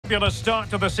fabulous start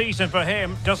to the season for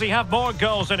him. Does he have more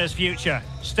goals in his future?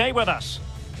 Stay with us.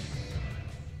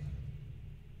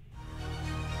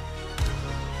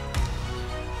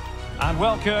 And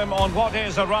welcome on what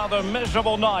is a rather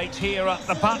miserable night here at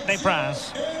the Parc des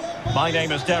Princes. My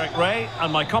name is Derek Ray,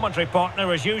 and my commentary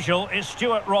partner, as usual, is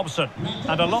Stuart Robson.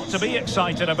 And a lot to be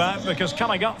excited about, because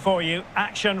coming up for you,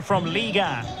 action from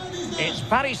LIGUE. It's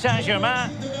Paris Saint-Germain,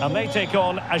 and they take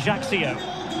on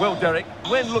AJACCIO. Well, Derek,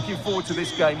 when looking forward to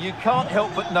this game, you can't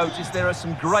help but notice there are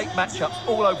some great matchups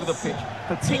all over the pitch,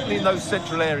 particularly in those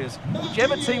central areas.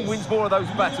 Whichever team wins more of those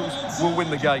battles will win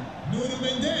the game.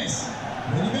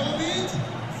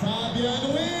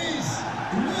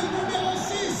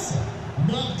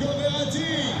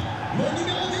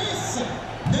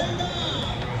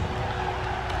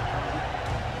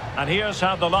 And here's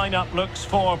how the lineup looks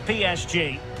for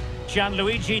PSG.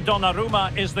 Gianluigi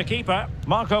Donnarumma is the keeper.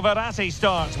 Marco Verratti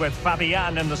starts with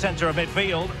Fabian in the centre of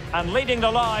midfield. And leading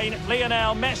the line,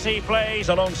 Lionel Messi plays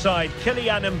alongside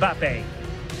Kylian Mbappe.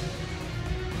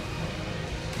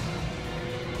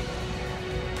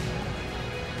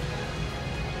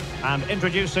 And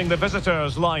introducing the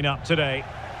visitors' lineup today.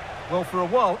 Well, for a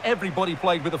while, everybody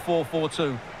played with a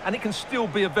 4-4-2, and it can still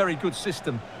be a very good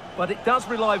system. But it does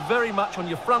rely very much on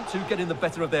your front two getting the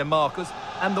better of their markers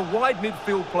and the wide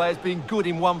midfield players being good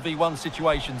in 1v1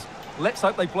 situations. Let's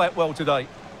hope they play it well today.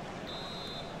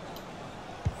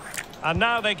 And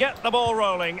now they get the ball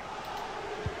rolling.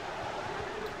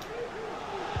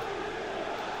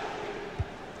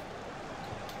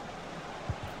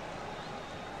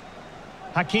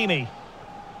 Hakimi.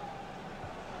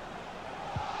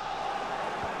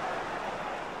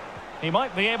 He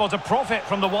might be able to profit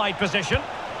from the wide position.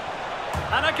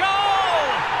 And a goal!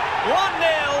 1-0,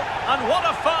 and what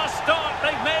a fast start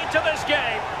they've made to this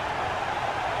game.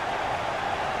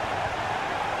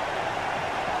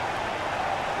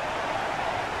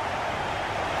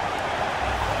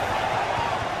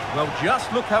 Well,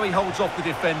 just look how he holds off the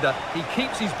defender. He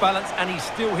keeps his balance and he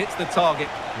still hits the target.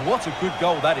 What a good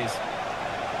goal that is.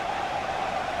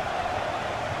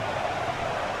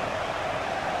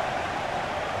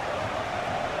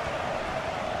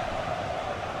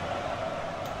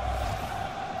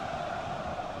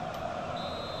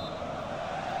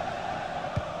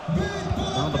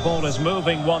 Well, the ball is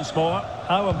moving once more.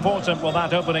 How important will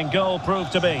that opening goal prove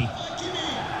to be?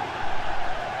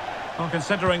 Well,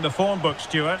 considering the form book,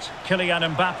 Stuart,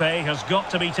 Kylian Mbappe has got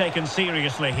to be taken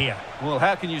seriously here. Well,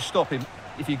 how can you stop him?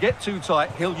 If you get too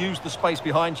tight, he'll use the space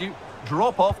behind you,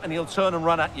 drop off, and he'll turn and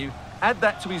run at you. Add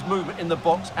that to his movement in the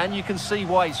box, and you can see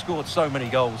why he scored so many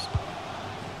goals.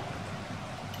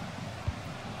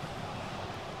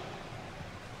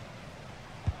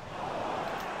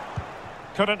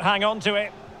 Couldn't hang on to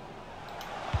it.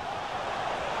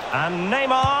 And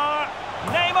Neymar!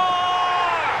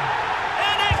 Neymar!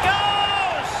 In it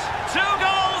goes! 2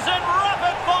 goals in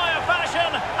rapid-fire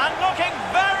fashion, and looking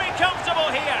very comfortable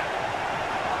here.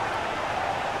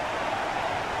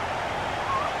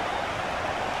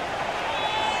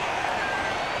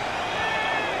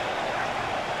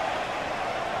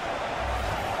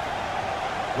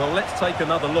 Well, let's take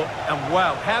another look, and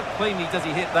wow, how cleanly does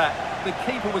he hit that? The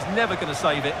keeper was never going to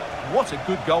save it. What a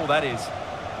good goal that is.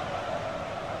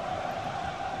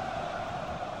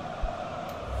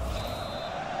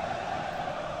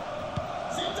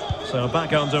 So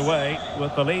back underway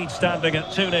with the lead standing at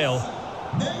 2-0.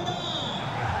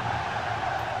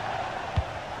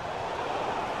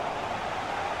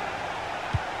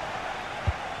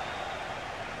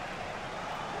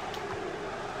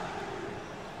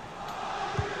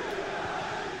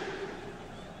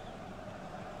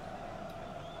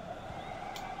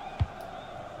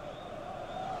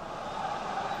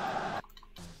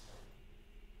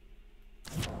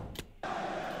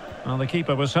 Well, the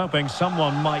keeper was hoping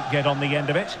someone might get on the end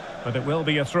of it, but it will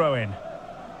be a throw-in.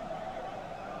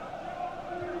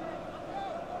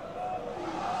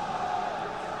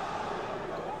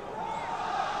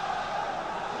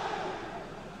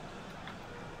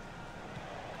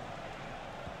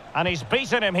 And he's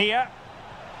beaten him here.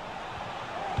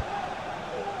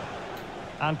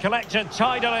 And collected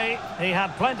tidily. He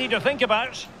had plenty to think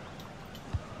about.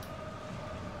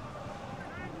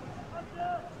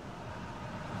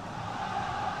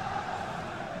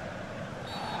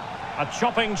 A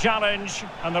chopping challenge,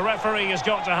 and the referee has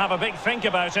got to have a big think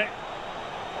about it.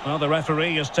 Well, the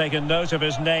referee has taken note of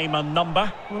his name and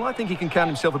number. Well, I think he can count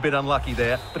himself a bit unlucky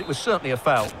there, but it was certainly a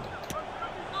foul.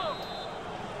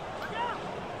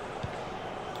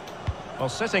 Well,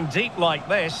 sitting deep like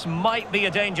this might be a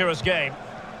dangerous game.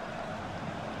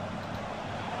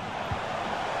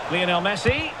 Lionel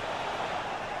Messi.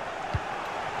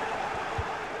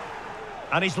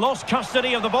 And he's lost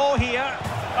custody of the ball here.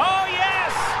 Oh,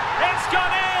 yes! It's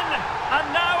gone in!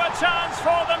 And now a chance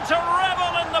for them to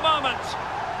revel in the moment.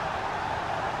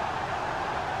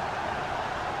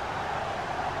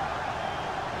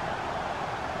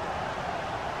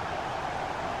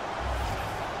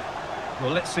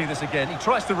 Well, let's see this again. He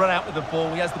tries to run out with the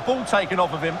ball. He has the ball taken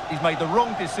off of him. He's made the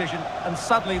wrong decision, and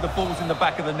suddenly the ball's in the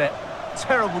back of the net.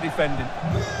 Terrible defending.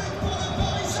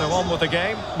 So on with the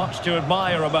game. Much to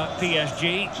admire about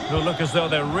PSG, who look as though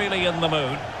they're really in the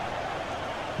mood.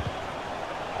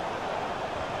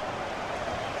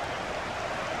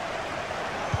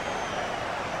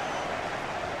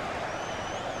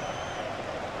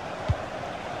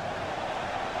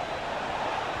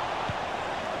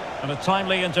 And a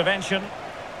timely intervention.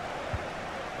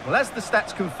 Well, as the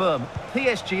stats confirm,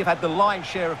 PSG have had the lion's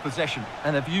share of possession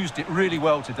and have used it really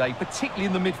well today, particularly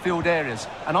in the midfield areas.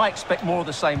 And I expect more of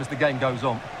the same as the game goes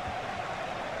on.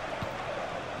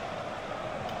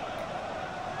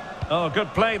 Oh,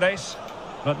 good play this.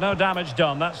 But no damage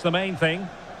done, that's the main thing.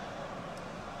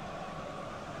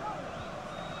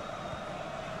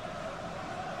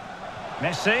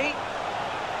 Messi.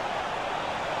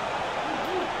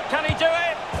 Can he do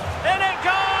it? In it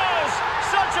goes!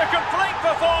 Such a complete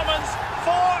performance.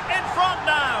 4 in front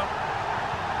now.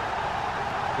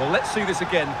 Well, let's see this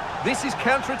again. This is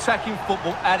counter-attacking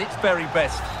football at its very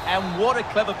best. And what a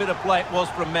clever bit of play it was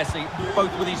from Messi,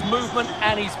 both with his movement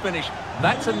and his finish.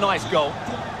 That's a nice goal.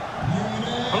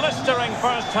 Blistering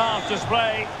first half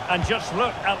display, and just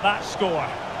look at that score.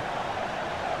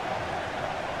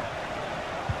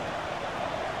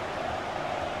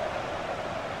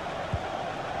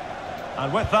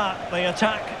 And with that, the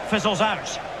attack fizzles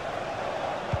out.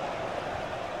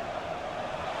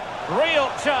 Real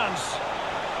chance.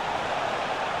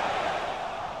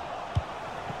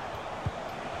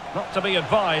 Not to be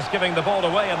advised giving the ball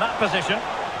away in that position.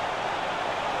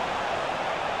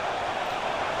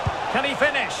 Can he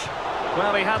finish?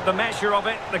 Well, he had the measure of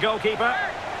it, the goalkeeper.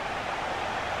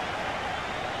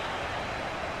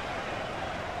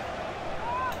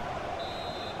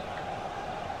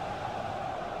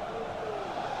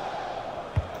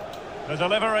 The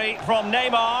delivery from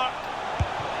Neymar.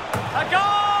 A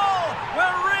goal!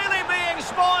 We're really being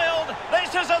spoiled.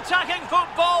 This is attacking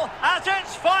football at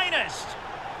its finest.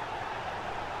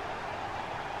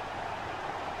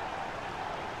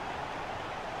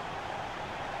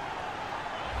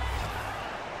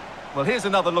 Well, here's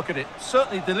another look at it.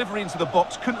 Certainly delivery into the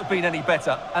box couldn't have been any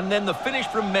better. And then the finish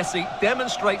from Messi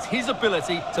demonstrates his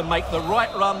ability to make the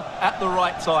right run at the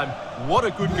right time. What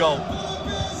a good goal.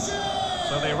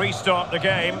 So they restart the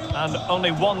game, and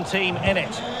only one team in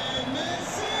it.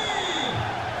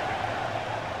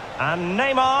 And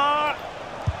Neymar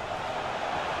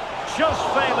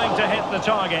just failing to hit the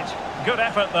target. Good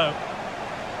effort, though.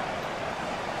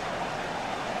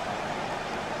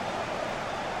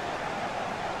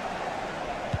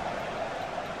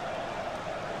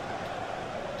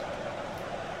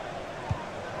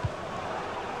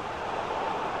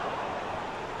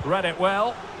 Read it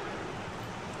well.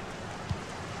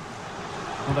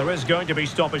 Well, there is going to be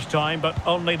stoppage time, but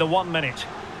only the 1 minute.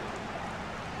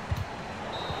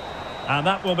 And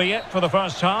that will be it for the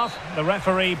first half. The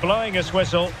referee blowing his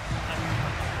whistle.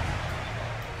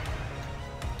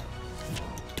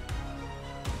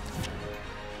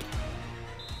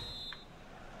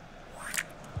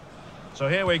 So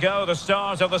here we go, the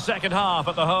start of the second half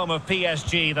at the home of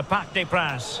PSG, the Parc des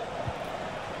Princes.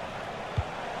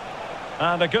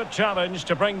 And a good challenge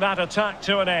to bring that attack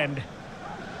to an end.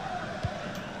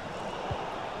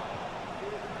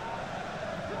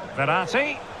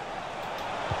 Verratti.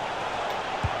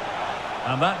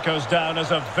 And that goes down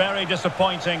as a very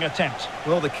disappointing attempt.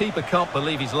 Well, the keeper can't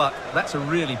believe his luck. That's a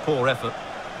really poor effort.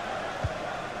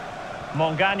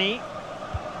 Mongani.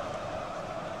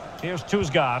 Here's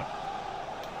Tuzgar.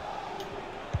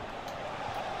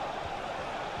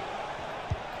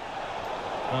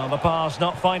 Well, the pass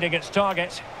not finding its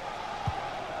target.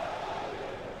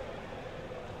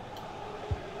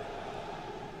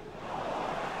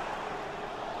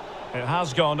 It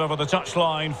has gone over the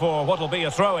touchline for what will be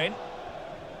a throw-in.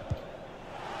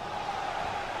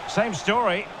 Same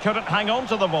story, couldn't hang on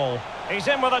to the ball. He's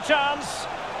in with a chance.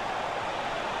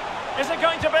 Is it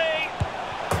going to be?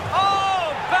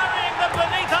 Oh, burying them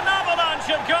beneath an avalanche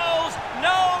of goals.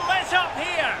 No let up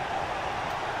here.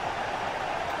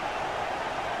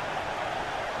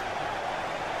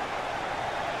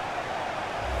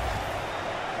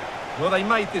 Well, they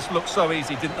made this look so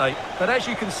easy, didn't they? But as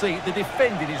you can see, the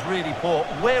defending is really poor.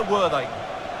 Where were they?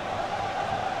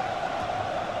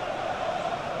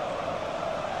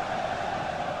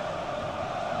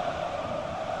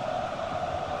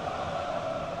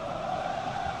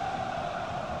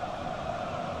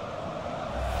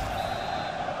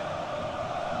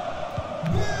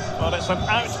 Well, it's an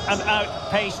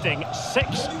out-and-out pasting.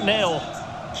 6-0.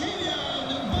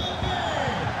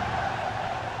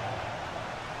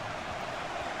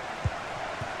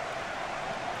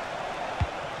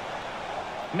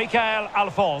 Michael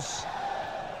Alphonse.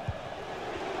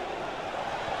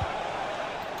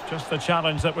 Just the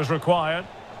challenge that was required.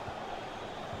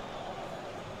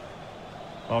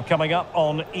 Well, coming up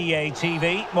on EA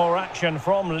TV, more action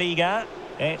from Ligue 1.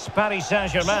 It's Paris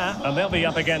Saint-Germain, and they'll be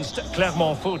up against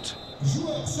Clermont Foot.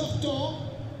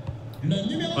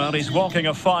 Well, he's walking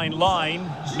a fine line.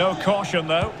 No caution,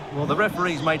 though. Well, the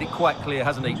referee's made it quite clear,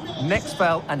 hasn't he? Next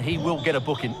foul, and he will get a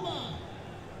booking.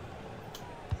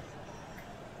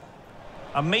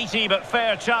 A meaty but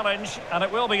fair challenge, and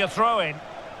it will be a throw-in.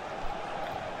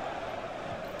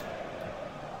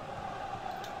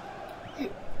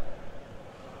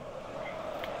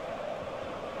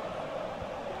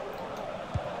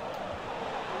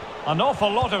 An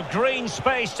awful lot of green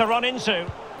space to run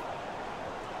into.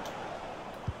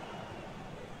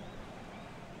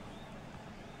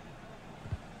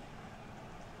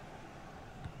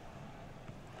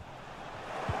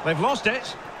 They've lost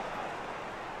it.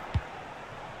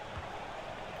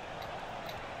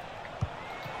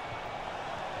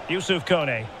 Yusuf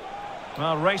Kone.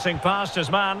 Well, racing past his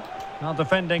man. Well,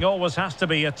 defending always has to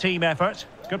be a team effort.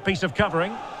 Good piece of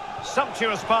covering.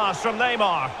 Sumptuous pass from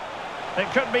Neymar. It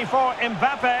could be for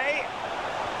Mbappe.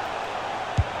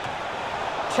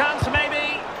 Chance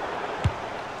maybe.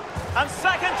 And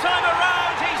second time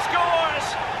around he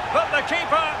scores. But the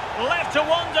keeper left to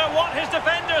wonder what his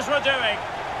defenders were doing.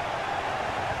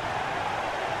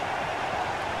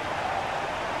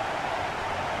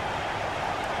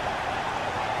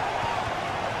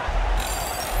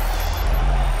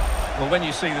 Well, when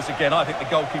you see this again, I think the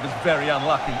goalkeeper's very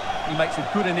unlucky. He makes a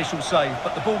good initial save,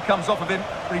 but the ball comes off of him,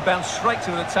 rebounds straight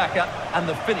to an attacker, and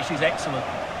the finish is excellent.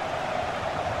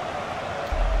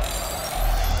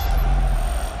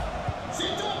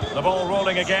 The ball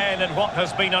rolling again in what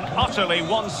has been an utterly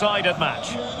one-sided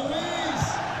match.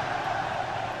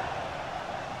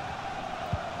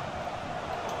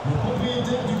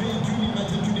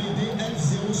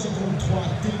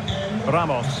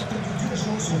 Ramos.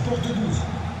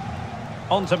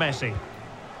 On to Messi.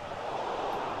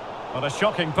 What a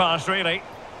shocking pass, really.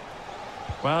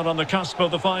 Well, on the cusp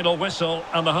of the final whistle,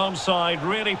 and the home side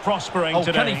really prospering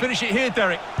today. Can he finish it here,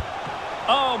 Derek?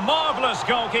 Oh, marvellous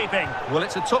goalkeeping. Well,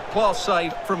 it's a top-class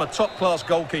save from a top-class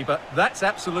goalkeeper. That's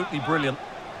absolutely brilliant.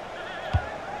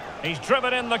 He's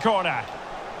driven in the corner.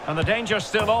 And the danger's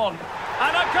still on.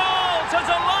 And a goal to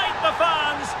delight the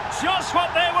fans. Just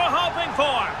what they were hoping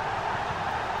for.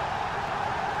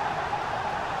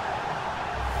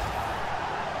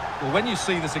 Well, when you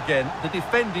see this again, the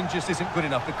defending just isn't good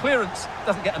enough. The clearance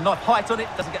doesn't get enough height on it,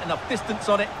 doesn't get enough distance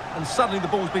on it, and suddenly the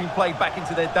ball's being played back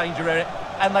into their danger area,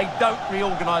 and they don't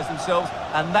reorganise themselves,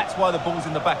 and that's why the ball's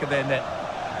in the back of their net.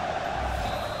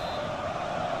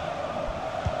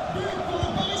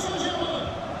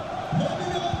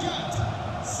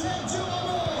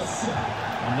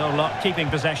 And no luck keeping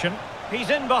possession.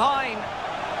 He's in behind.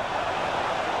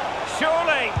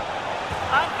 Surely.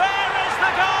 And there is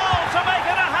the goal to make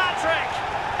it a hat-trick.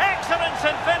 Excellence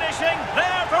in finishing,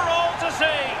 there for all to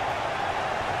see.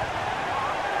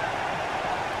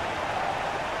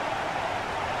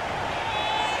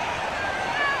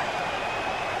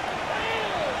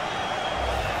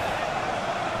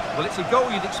 Well, it's a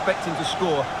goal you'd expect him to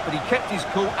score, but he kept his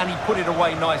cool and he put it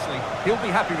away nicely. He'll be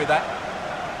happy with that.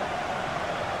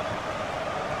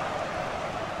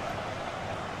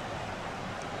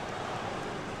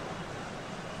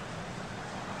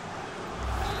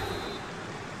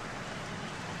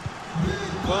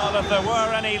 Well, if there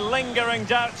were any lingering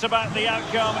doubts about the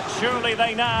outcome, surely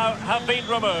they now have been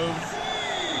removed.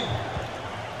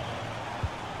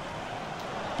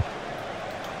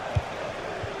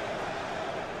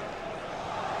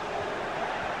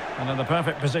 And in the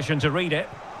perfect position to read it.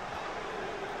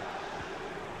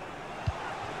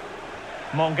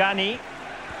 Mongani.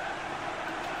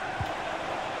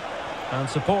 And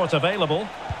support available.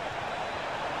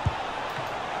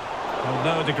 Well,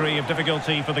 no degree of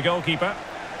difficulty for the goalkeeper.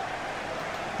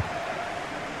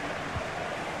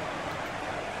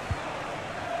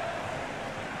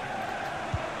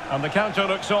 And the counter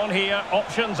looks on here,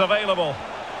 options available.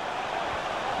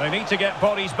 They need to get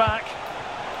bodies back.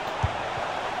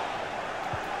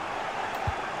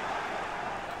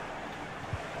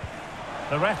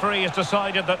 The referee has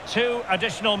decided that 2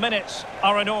 additional minutes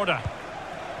are in order.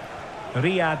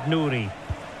 Riyad Nouri.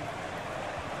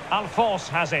 Alphonse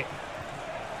has it.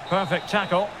 Perfect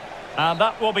tackle. And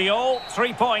that will be all.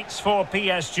 3 points for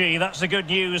PSG. That's the good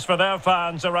news for their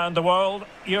fans around the world.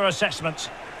 Your assessment?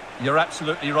 You're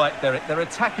absolutely right, Derek. Their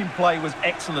attacking play was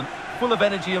excellent, full of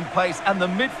energy and pace, and the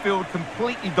midfield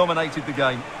completely dominated the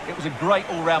game. It was a great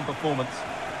all-round performance.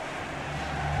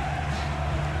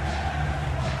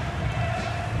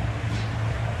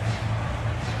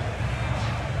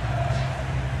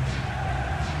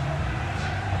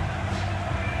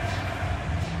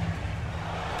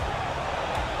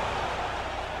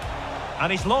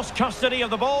 And he's lost custody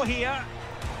of the ball here.